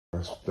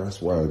That's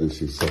why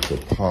this is such a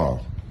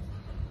path.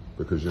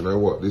 Because you know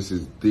what? This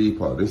is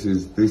deeper. This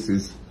is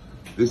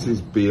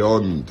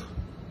beyond,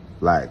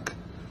 like,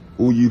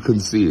 all you can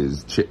see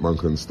is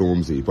Chipmunk and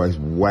Stormzy, but it's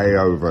way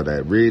over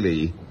there.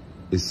 Really,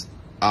 it's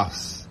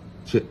us,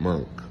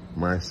 Chipmunk,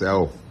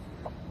 myself,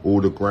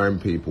 all the grime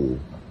people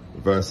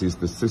versus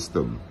the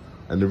system.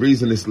 And the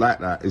reason it's like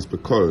that is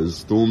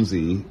because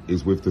Stormzy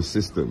is with the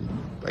system.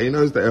 But he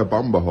knows they're a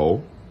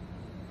bumberhole.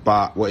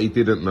 But what he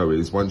didn't know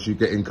is once you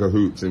get in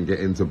cahoots and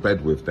get into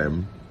bed with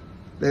them,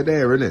 they're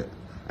there, innit?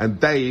 And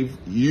Dave,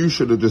 you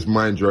should have just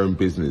mind your own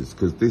business,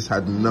 because this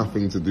had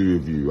nothing to do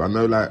with you. I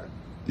know, like,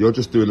 you're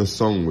just doing a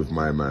song with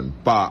my man,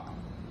 but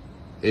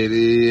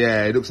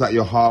it looks like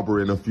you're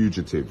harboring a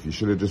fugitive. You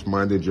should have just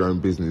minded your own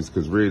business,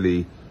 because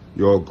really,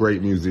 you're a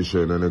great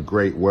musician and a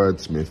great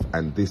wordsmith,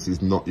 and this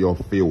is not your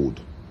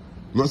field.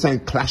 I'm not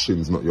saying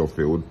clashing's not your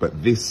field,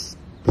 but this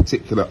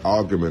particular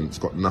argument's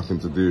got nothing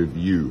to do with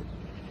you.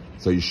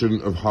 So you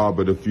shouldn't have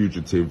harbored a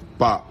fugitive,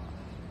 but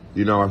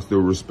you know I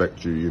still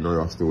respect you, you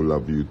know I still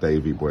love you,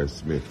 Davey Boy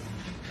Smith.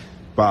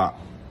 But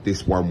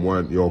this one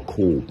weren't your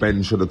call.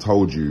 Ben should have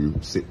told you,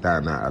 sit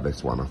down out of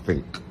this one, I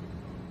think.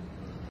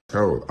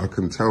 I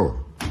can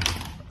tell,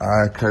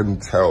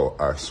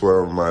 I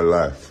swear on my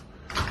life.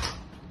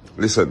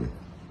 Listen,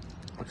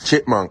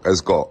 Chipmunk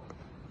has got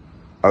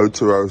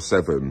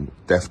 0207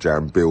 Def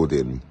Jam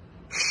building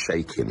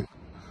shaking.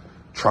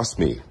 Trust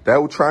me,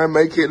 they'll try and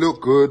make it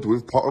look good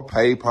with pot of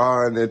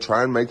paper, and they'll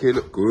try and make it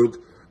look good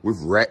with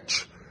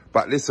Wretch.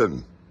 But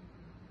listen,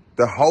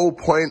 the whole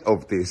point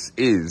of this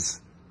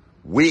is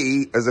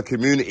we as a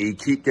community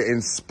keep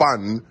getting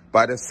spun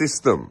by the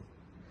system.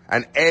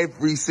 And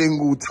every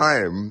single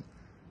time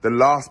the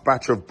last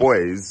batch of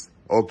boys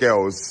or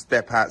girls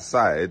step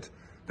outside,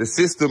 the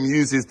system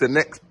uses the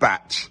next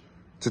batch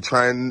to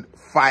try and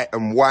fight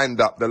and wind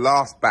up the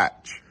last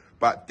batch.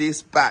 But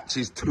this batch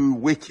is too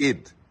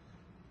wicked.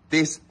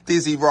 This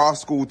Dizzy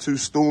Rascal to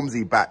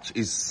Stormzy batch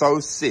is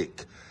so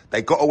sick.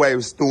 They got away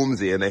with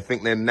Stormzy and they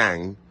think they're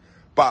Nang.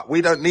 But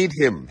we don't need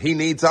him. He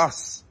needs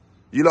us.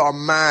 You lot are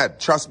mad.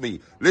 Trust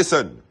me.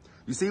 Listen,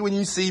 you see when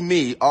you see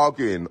me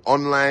arguing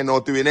online or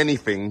doing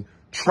anything,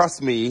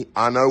 trust me,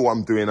 I know what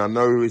I'm doing. I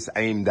know who it's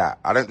aimed at.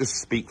 I don't just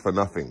speak for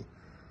nothing.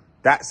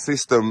 That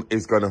system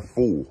is going to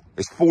fall.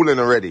 It's fallen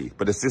already,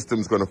 but the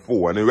system's going to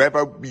fall. And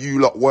whoever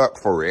you lot work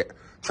for it,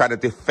 try to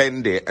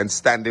defend it and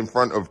stand in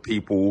front of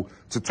people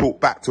to talk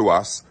back to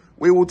us,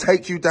 we will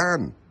take you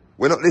down.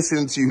 We're not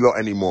listening to you lot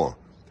anymore.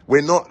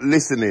 We're not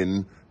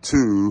listening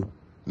to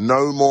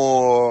no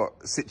more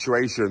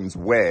situations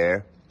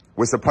where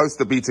we're supposed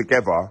to be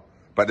together,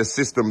 but the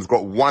system's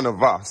got one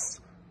of us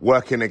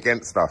working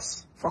against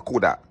us. Fuck all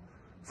that.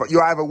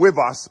 You either with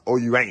us or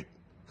you ain't.